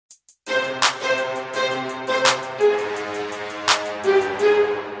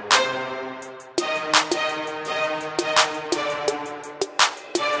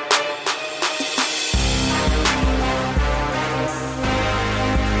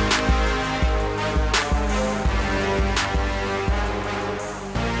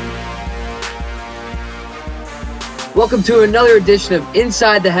Welcome to another edition of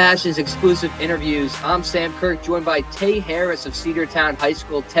Inside the Hashes exclusive interviews. I'm Sam Kirk, joined by Tay Harris of Cedartown High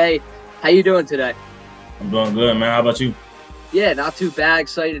School. Tay, how you doing today? I'm doing good, man. How about you? Yeah, not too bad.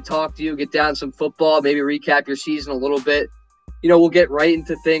 Excited to talk to you, get down some football, maybe recap your season a little bit. We'll get right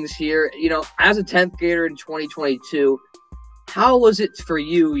into things here. As a 10th grader in 2022, how was it for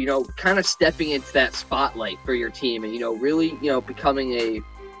you, kind of stepping into that spotlight for your team and, really, becoming a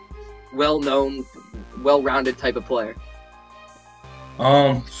well-known, well-rounded type of player?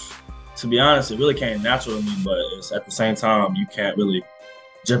 To be honest, it really came natural to me, but it's at the same time you can't really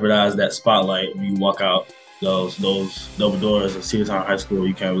jeopardize that spotlight when you walk out those double doors at Cedartown High School.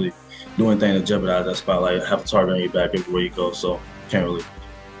 You can't really do anything to jeopardize that spotlight. Have a target on your back everywhere you go, so you can't really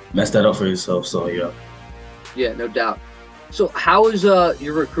mess that up for yourself. So yeah, no doubt. So how has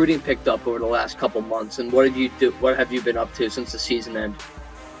your recruiting picked up over the last couple months, and what have you been up to since the season ended?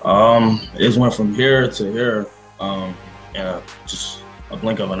 It just went from here to here in just a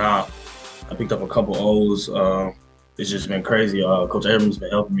blink of an eye. I picked up a couple O's. It's just been crazy. Coach Abrams been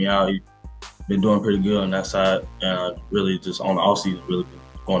helping me out. He's been doing pretty good on that side, and really just on the off season, really been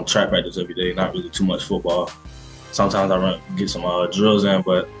going to track practice every day. Not really too much football. Sometimes I get some drills in,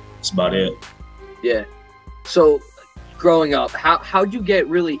 but that's about it. Yeah. So growing up, how'd you get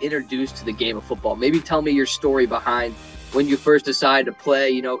really introduced to the game of football? Maybe tell me your story behind when you first decided to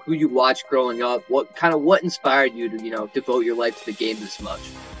play, who you watched growing up, what inspired you to, devote your life to the game this much?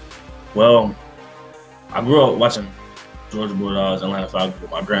 Well, I grew up watching Georgia Bulldogs, Atlanta Falcons with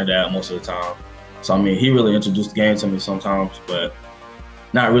my granddad most of the time. So, he really introduced the game to me sometimes, but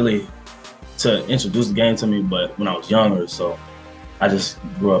not really to introduce the game to me, but when I was younger. So I just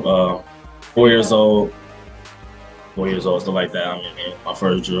grew up 4 years old, stuff like that. My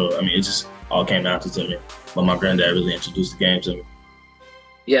first drill, it just all came natural to me. But my granddad really introduced the game to me.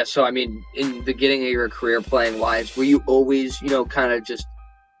 Yeah, so in the beginning of your career playing wise, were you always, kind of just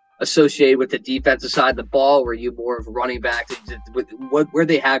associated with the defensive side of the ball? Were you more of a running back? Where'd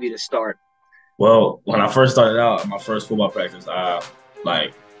they have you to start? Well, when I first started out, my first football practice, I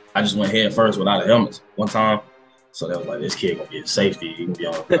just went head first without a helmet one time. So they was like, this kid gonna be a safety. He can be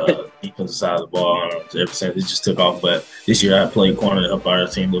on the defensive side of the ball. Ever since it just took off. But this year I played corner to help our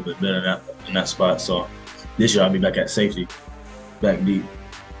team a little bit better in that spot. So this year I'll be back at safety, back deep.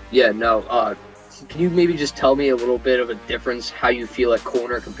 Yeah, no. Can you maybe just tell me a little bit of a difference, how you feel at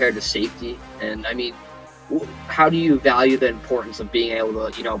corner compared to safety? And how do you value the importance of being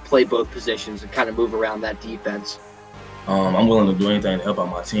able to, play both positions and kind of move around that defense? I'm willing to do anything to help out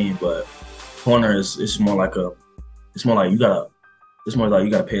my team, but corner it's more like you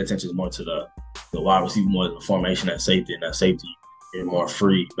gotta pay attention more to the wide receiver more than the formation at safety. And at safety, you're more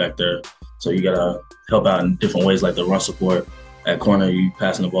free back there. So you gotta help out in different ways, like the run support. At corner, you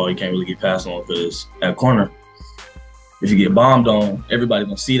passing the ball, you can't really get passed on, because at corner, if you get bombed on, everybody's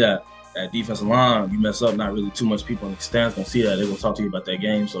gonna see that. At defensive line, you mess up, not really too much people in the stands gonna see that. They're gonna talk to you about that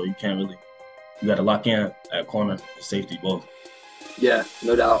game, so you gotta lock in at corner, safety, both. Yeah,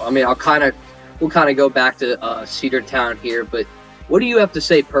 no doubt. We'll kind of go back to Cedartown here, but what do you have to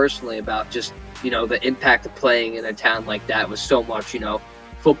say personally about just, the impact of playing in a town like that with so much,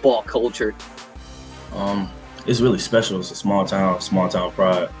 football culture? It's really special. It's a small town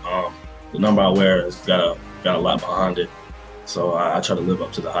pride. The number I wear has got a lot behind it. So I try to live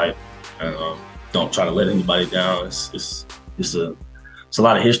up to the hype and don't try to let anybody down. It's a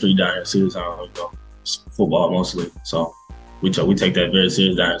lot of history down here in Cedartown, It's football mostly. So we take that very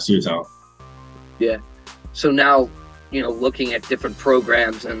serious down in Cedartown. Yeah. So now, looking at different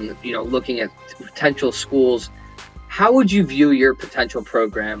programs and, looking at potential schools, how would you view your potential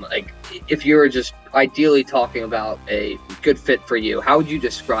program? Like, if you were just ideally talking about a good fit for you, how would you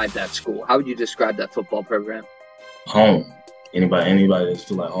describe that school? How would you describe that football program? Home. Anybody that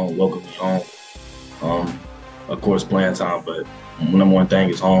feel like home, welcome me home. Of course, playing time, but number one thing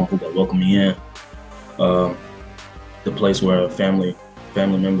is home. Who can welcome me in? The place where family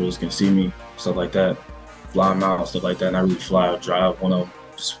members can see me, stuff like that. Fly them out, stuff like that. Not really fly or drive. One of them,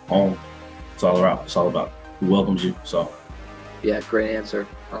 just home. It's all around. It's all about who welcomes you. So, yeah, great answer.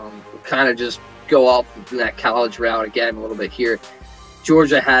 Kind of just go off in that college route again a little bit here.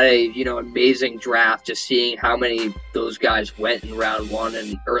 Georgia had a amazing draft. Just seeing how many those guys went in round one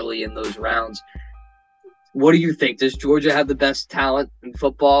and early in those rounds. What do you think? Does Georgia have the best talent in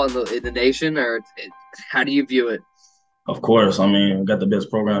football in the nation, or how do you view it? Of course. We got the best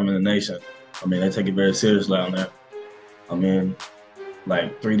program in the nation. They take it very seriously down there.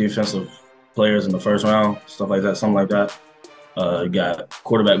 Like 3 defensive players in the first round, stuff like that, something like that. You got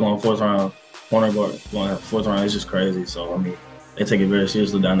quarterback going 4th round, corner going 4th round. It's just crazy. So, they take it very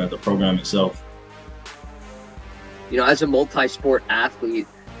seriously down at the program itself. as a multi-sport athlete,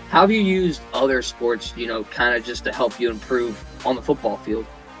 how have you used other sports, kind of just to help you improve on the football field?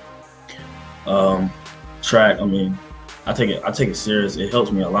 Track. I mean, I take it serious. It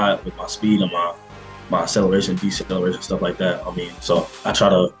helps me a lot with my speed and my acceleration, deceleration, stuff like that. I mean, so I try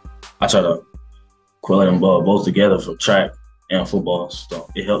to correlate them both together for track and football. So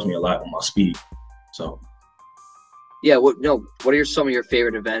it helps me a lot with my speed. So. Yeah. What are some of your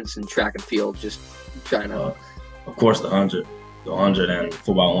favorite events in track and field? Just trying to. Of course, the 100 and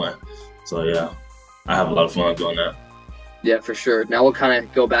 4x1. So yeah, I have a lot of fun doing that. Yeah, for sure. Now we'll kind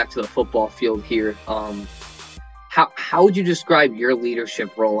of go back to the football field here. How would you describe your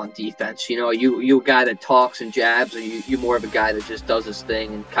leadership role on defense? You a guy that talks and jabs, or you more of a guy that just does his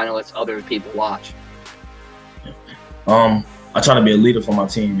thing and kind of lets other people watch? I try to be a leader for my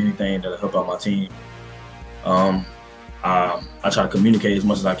team. Anything that'll help out my team. I try to communicate as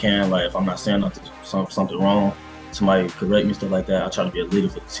much as I can. Like if I'm not saying something wrong, somebody correct me, stuff like that. I try to be a leader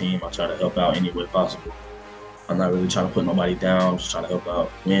for the team. I try to help out any way possible. I'm not really trying to put nobody down. Just trying to help out,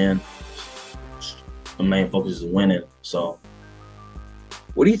 win. The main focus is winning. So,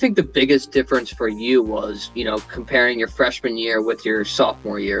 what do you think the biggest difference for you was? Comparing your freshman year with your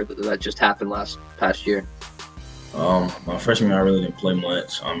sophomore year that just happened past year. My freshman year I really didn't play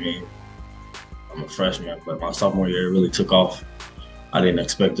much. I mean, I'm a freshman, but my sophomore year it really took off. I didn't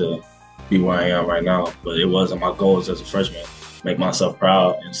expect to be where I am right now, but it wasn't my goals as a freshman. Make myself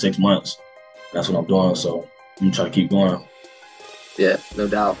proud in 6 months. That's what I'm doing. So I'm gonna try to keep going. Yeah, no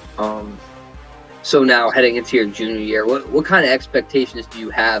doubt. So now heading into your junior year, what kind of expectations do you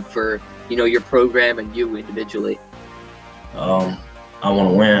have for your program and you individually? I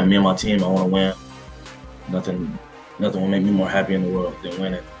want to win. Me and my team, I want to win. Nothing will make me more happy in the world than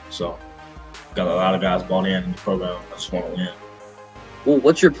winning. So got a lot of guys bought in the program. I just want to win. Well,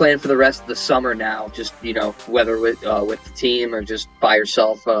 what's your plan for the rest of the summer now? Just whether with the team or just by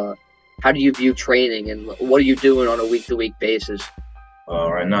yourself. How do you view training, and what are you doing on a week-to-week basis?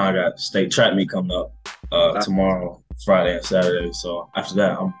 Right now, I got state track meet coming up tomorrow, Friday, and Saturday. So after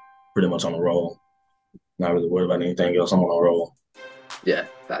that, I'm pretty much on the roll. Not really worried about anything else. I'm on a roll. Yeah,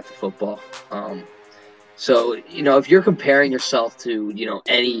 back to football. So if you're comparing yourself to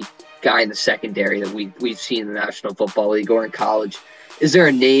any guy in the secondary that we've seen in the National Football League or in college, is there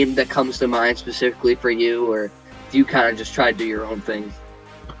a name that comes to mind specifically for you, or do you kind of just try to do your own thing?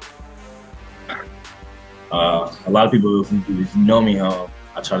 A lot of people, if you know me, I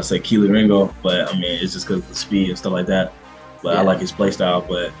try to say Keely Ringo, but I mean it's just because of the speed and stuff like that. But yeah. I like his play style.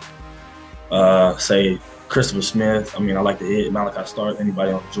 But say Christopher Smith. I mean, I like to hit Malachi Stark,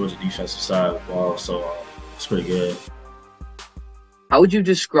 anybody on the Georgia defensive side of the ball. So it's pretty good. How would you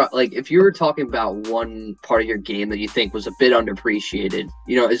describe, if you were talking about one part of your game that you think was a bit underappreciated?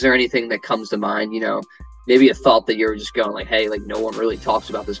 Is there anything that comes to mind? Maybe a thought that you're just going hey, no one really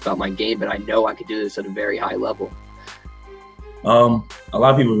talks about this about my game, but I know I could do this at a very high level. A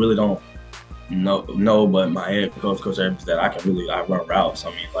lot of people really don't know, but my head coach Evans, that I run routes.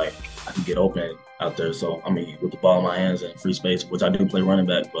 I mean, I can get open out there. So I mean, with the ball in my hands and free space, which I do play running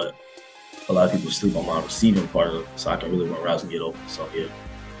back, but a lot of people sleep on my receiving part of it, so I can really run routes and get open. So yeah.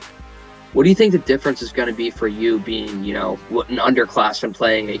 What do you think the difference is going to be for you being, an underclassman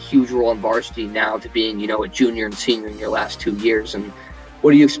playing a huge role in varsity now to being, a junior and senior in your last 2 years? And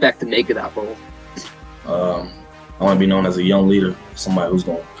what do you expect to make of that role? I want to be known as a young leader, somebody who's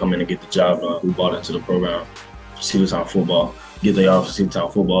going to come in and get the job done, who bought into the program for Cedartown football, get the offer for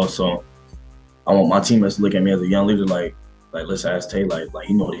Cedartown football. So I want my teammates to look at me as a young leader, let's ask Tay,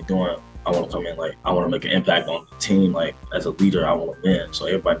 he know what he's doing. I want to come in, I want to make an impact on the team. As a leader, I want to win. So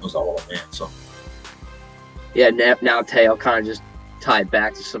everybody knows I want to win. So. Yeah, now Tay, I'll kind of just tie it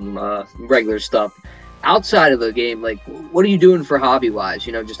back to some regular stuff. Outside of the game, what are you doing for hobby-wise,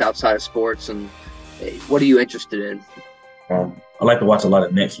 just outside of sports, and what are you interested in? I like to watch a lot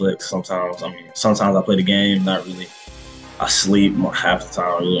of Netflix sometimes. I mean, sometimes I play the game, not really. I sleep half the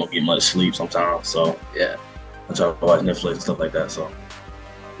time. I really don't get much sleep sometimes. So yeah, I try to watch Netflix and stuff like that. So.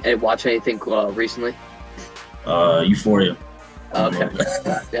 And watch anything recently? Euphoria. Okay.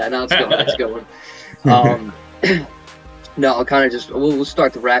 Yeah, no, it's going. No, I'll kind of just we'll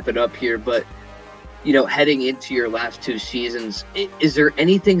start to wrap it up here, but heading into your last 2 seasons, is there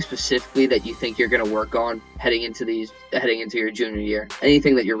anything specifically that you think you're going to work on heading into your junior year?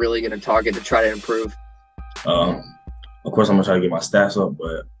 Anything that you're really going to target to try to improve? Of course, I'm gonna try to get my stats up,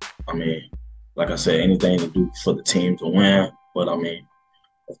 but I mean, like I said, anything to do for the team to win. But I mean,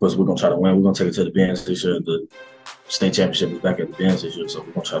 of course, we're gonna try to win. We're gonna take it to the Benz this year. The state championship is back at the Benz this year, so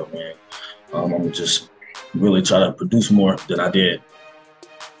we're gonna try to win. I'm gonna just really try to produce more than I did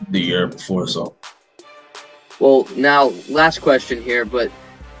the year before. So. Well, now last question here, but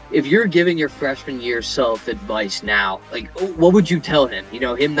if you're giving your freshman year self advice now, like what would you tell him? You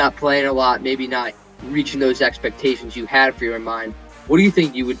know, him not playing a lot, maybe not reaching those expectations you had for your mind. What do you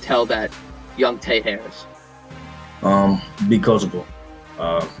think you would tell that young Tay Harris? Be coachable.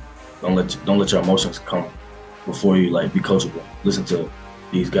 Don't let your emotions come before you. Like, be coachable. Listen to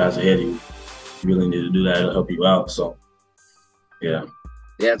these guys ahead of you. You really need to do that. It'll help you out. So, yeah.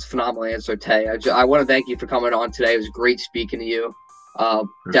 Yeah, it's a phenomenal answer, Tay. I want to thank you for coming on today. It was great speaking to you.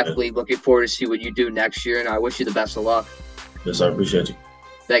 Definitely looking forward to see what you do next year, and I wish you the best of luck. Yes, I appreciate you.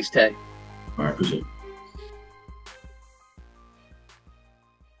 Thanks, Tay. All right, appreciate it.